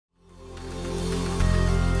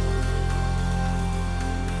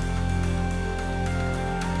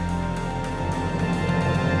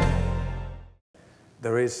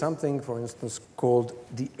There is something, for instance, called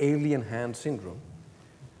the alien hand syndrome,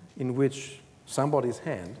 in which somebody's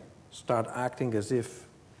hand starts acting as if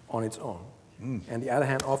on its own. And the other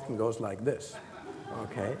hand often goes like this.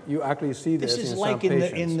 Okay, you actually see this in some patients. This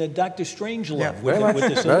is like in the Dr. Strangelove. Yeah,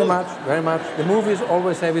 very much. The movies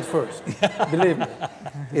always have it first. Believe me,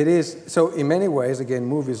 it is. So in many ways, again,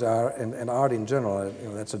 movies are and art in general.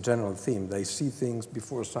 That's a general theme. They see things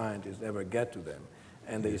before scientists ever get to them,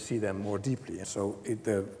 and they see them more deeply. And so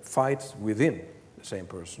the fights within the same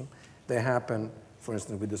person, they happen, for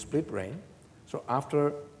instance, with the split brain. So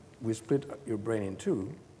after we split your brain in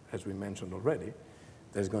two, as we mentioned already,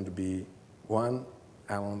 there's going to be one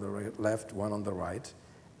on the left, one on the right,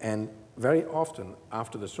 and very often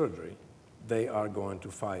after the surgery, they are going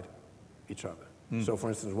to fight each other. So for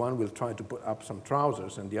instance, one will try to put up some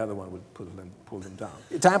trousers and the other one will pull them down.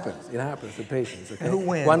 It happens to patients. Okay? And who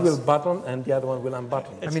wins? One will button and the other one will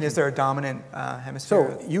unbutton. I mean, is there a dominant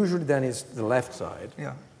hemisphere? So usually then it's the left side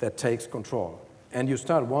that takes control. And you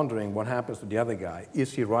start wondering what happens to the other guy.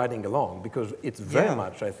 Is he riding along? Because it's very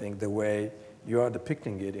much, I think, the way you are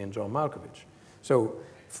depicting it in John Malkovich. So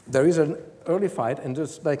there is an early fight, and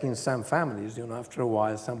just like in some families, after a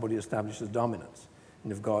while somebody establishes dominance. And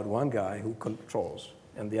you've got one guy who controls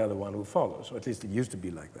and the other one who follows, or at least it used to be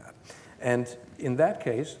like that. And in that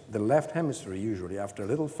case, the left hemisphere usually, after a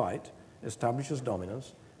little fight, establishes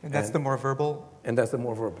dominance. And that's the more verbal? And that's the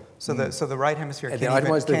more verbal. So the right hemisphere can't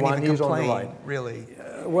even complain, on the right. Really.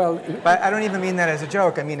 But I don't even mean that as a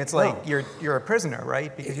joke. I mean, it's like you're a prisoner,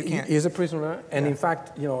 right? Because you can't. He's a prisoner, and in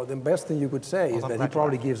fact, the best thing you could say is that he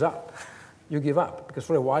probably gives up. You give up, because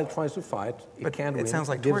for a while he tries to fight, it can't win. It sounds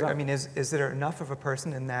like torture. I mean, is there enough of a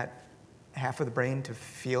person in that half of the brain to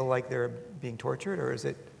feel like they're being tortured, or is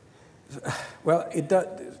it? Well,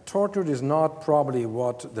 torture is not probably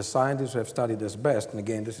what the scientists who have studied this best, and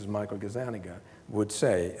again, this is Michael Gazzaniga, would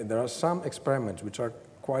say. There are some experiments which are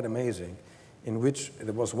quite amazing, in which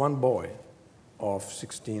there was one boy of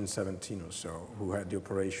 16, 17 or so who had the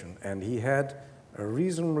operation, and he had a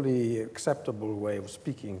reasonably acceptable way of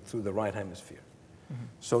speaking through the right hemisphere.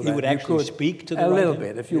 So he would actually speak to the right little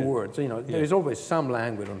bit, a few words. There is always some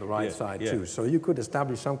language on the right side too, so you could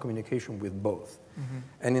establish some communication with both.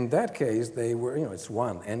 And in that case, they were, it's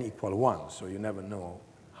 1, n equal 1, so you never know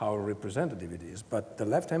how representative it is. But the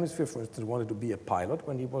left hemisphere, for instance, wanted to be a pilot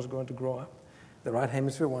when he was going to grow up. The right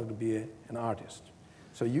hemisphere wanted to be an artist.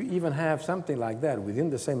 So you even have something like that within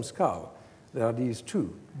the same skull. There are these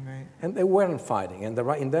two. Right. And they weren't fighting. And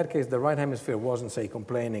in that case, the right hemisphere wasn't, say,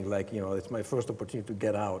 complaining like, it's my first opportunity to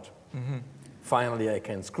get out. Finally, I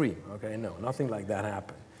can scream. Okay, no, nothing like that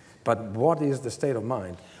happened. But what is the state of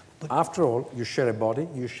mind? After all, you share a body,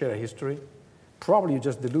 you share a history. Probably you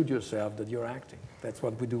just delude yourself that you're acting. That's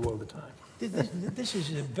what we do all the time. This is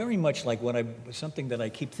very much like something that I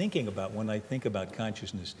keep thinking about when I think about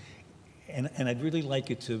consciousness. And I'd really like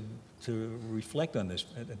you to reflect on this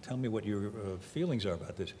and tell me what your feelings are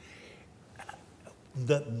about this.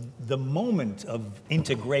 The moment of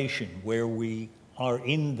integration where we are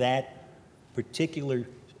in that particular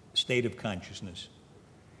state of consciousness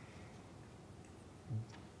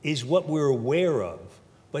is what we're aware of,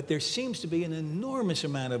 but there seems to be an enormous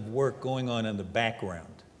amount of work going on in the background.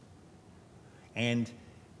 And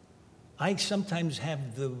I sometimes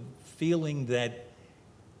have the feeling that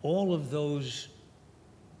all of those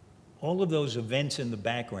events in the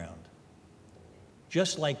background,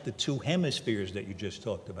 just like the two hemispheres that you just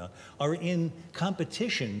talked about, are in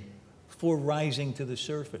competition for rising to the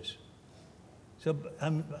surface. So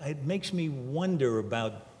it makes me wonder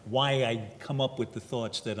about why I come up with the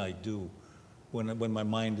thoughts that I do when my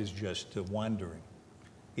mind is just wandering.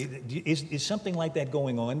 Is something like that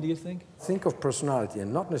going on, do you think? Think of personality,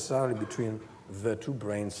 and not necessarily between the two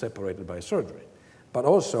brains separated by surgery. But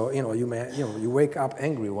also, you wake up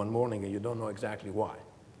angry one morning and you don't know exactly why,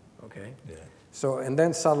 okay? Yeah. So, and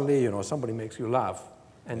then suddenly, somebody makes you laugh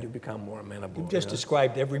and you become more amenable. You just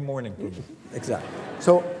described every morning. Exactly.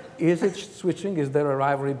 So, is it switching? Is there a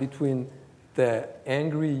rivalry between the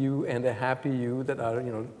angry you and the happy you that are,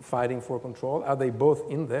 fighting for control? Are they both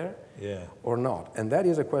in there or not? And that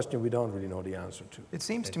is a question we don't really know the answer to. It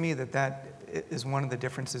seems to me that is one of the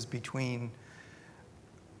differences between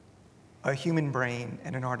a human brain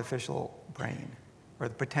and an artificial brain, or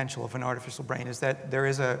the potential of an artificial brain, is that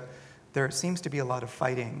there seems to be a lot of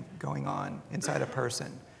fighting going on inside a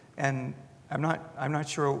person, and I'm not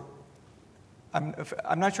sure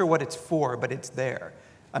what it's for, but it's there.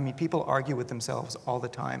 I mean, people argue with themselves all the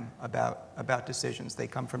time about decisions. They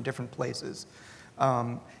come from different places,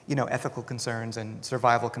 ethical concerns and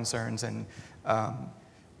survival concerns and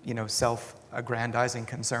you know, self-aggrandizing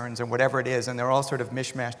concerns or whatever it is, and they're all sort of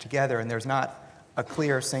mishmashed together, and there's not a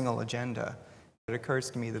clear single agenda. It occurs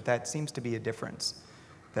to me that that seems to be a difference,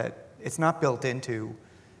 that it's not built into,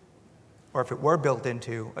 or if it were built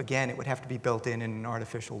into, again, it would have to be built in an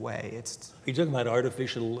artificial way. Are you talking about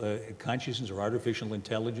artificial consciousness or artificial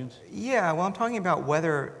intelligence? Yeah, well, I'm talking about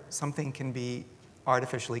whether something can be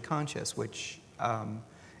artificially conscious, which,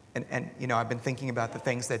 and you know, I've been thinking about the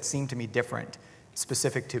things that seem to me different,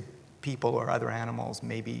 specific to people or other animals,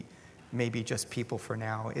 maybe just people for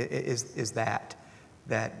now, is that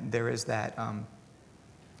there is that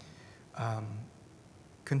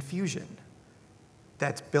confusion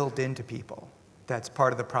that's built into people. That's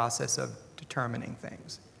part of the process of determining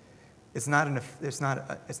things. It's not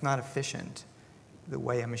efficient the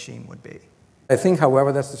way a machine would be. I think,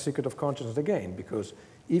 however, that's the secret of consciousness again, because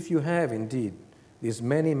if you have indeed these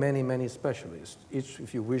many specialists, each,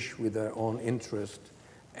 if you wish, with their own interest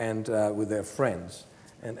and with their friends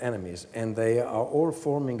and enemies, and they are all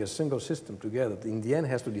forming a single system together, in the end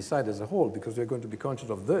has to decide as a whole, because you're going to be conscious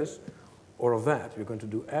of this or of that. You're going to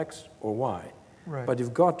do X or Y. Right. But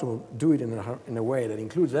you've got to do it in a way that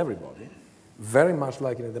includes everybody, very much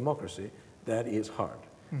like in a democracy. That is hard.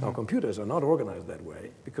 Mm-hmm. Now, computers are not organized that way,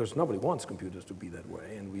 because nobody wants computers to be that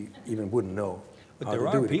way, and we even wouldn't know but how to do it.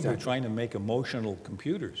 But there are people exactly. trying to make emotional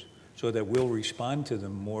computers so that we'll respond to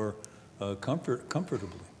them more comfortably.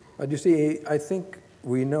 But you see, I think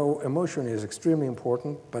we know emotion is extremely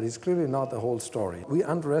important, but it's clearly not the whole story. We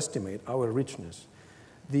underestimate our richness,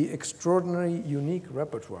 the extraordinary, unique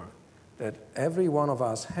repertoire that every one of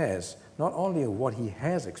us has, not only what he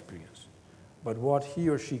has experienced, but what he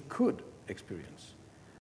or she could experience.